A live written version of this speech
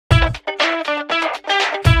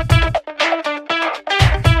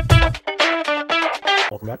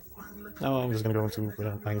Now I'm just gonna go into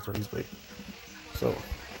 90-30s play. So,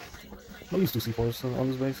 I'll use 2 C4s on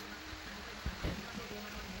this base.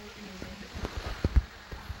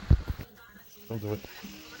 Don't do it.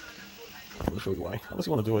 I'll show you why. Unless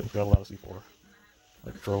you want to do it if you have a lot of C4.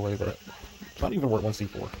 Like throw away, but it's not even worth 1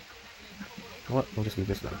 C4. You know what? We'll just do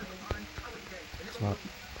this then. It's not.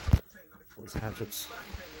 Waste hatchets.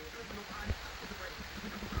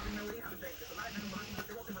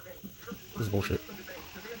 This is bullshit.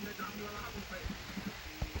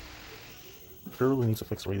 Surely needs to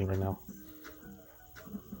fix rating right now.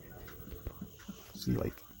 See,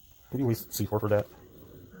 like, what do you waste C4 for that?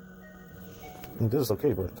 I mean, this is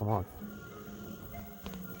okay, but come on.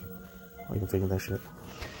 I'm even taking that shit.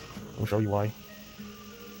 I'll show you why.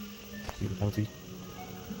 See, it's empty.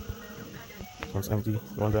 This one's empty.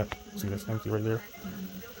 Go on that. See, that's empty right there.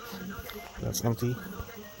 That's empty.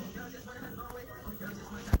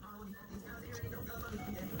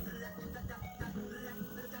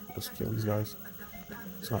 Just kill these guys.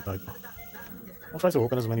 It's not like I'll try to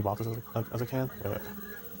open as many boxes as I can, but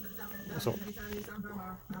so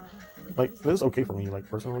like this is okay for me, like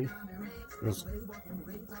personally, because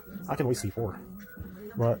I can waste C4.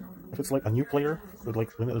 But if it's like a new player with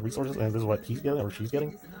like limited resources and this is what he's getting or she's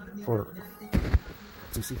getting for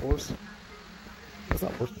 2 C4s, that's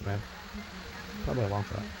not worth it, man. Not by a long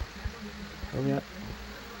shot. Where are we at?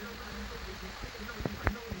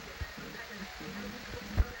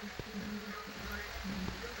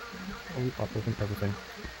 We pop open everything.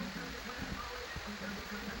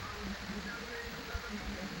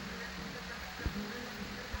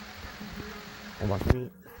 Hold on, let me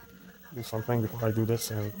do something before I do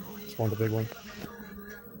this and spawn the big one.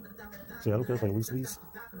 See, I don't care if I lose these.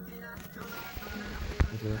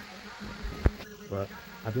 Okay. But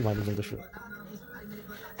I do mind losing this shit.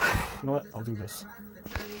 You know what? I'll do this.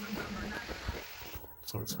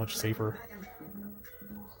 So it's much safer.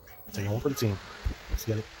 Taking one for the team. Let's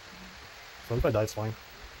get it. So if I die, it's fine.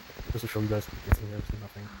 Just to show you guys it's in there, it's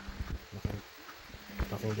nothing. Nothing.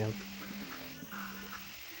 Nothing again.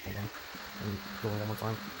 Hold on. Let me go in one more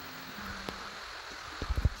time.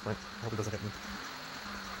 Right. I hope it doesn't hit me.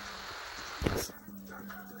 Yes.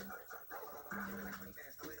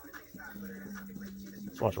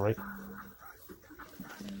 Just watch, right?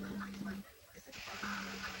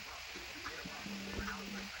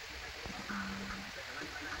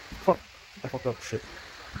 Fuck. I fucked up. Shit.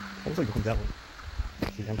 I was like going that way.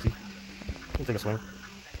 See, empty. I'll take a swing.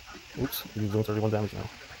 Oops, he's doing 31 damage now.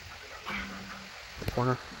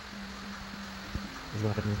 Corner. He's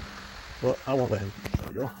gonna hit me. Well, I won't let him. There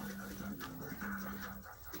we go.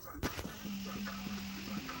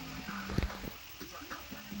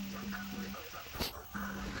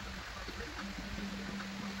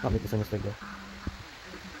 Not make the same mistake though.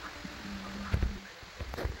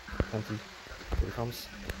 Empty. Here it comes.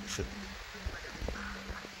 Shit.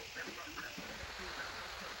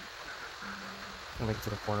 I'll make it to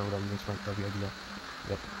the corner without using sprint. That'd be ideal.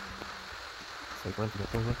 Yep. So like run to the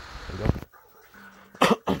corner. There we go.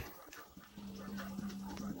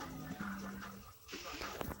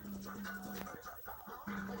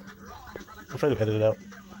 I'll try to edit it out.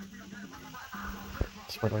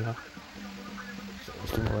 Sprint right now. So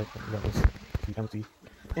there's 2 more right. We got this. 2 empty.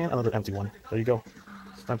 And another empty one. There you go.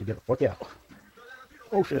 It's time to get the fuck out.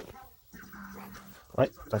 Oh shit.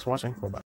 Alright, thanks for watching. Bye bye.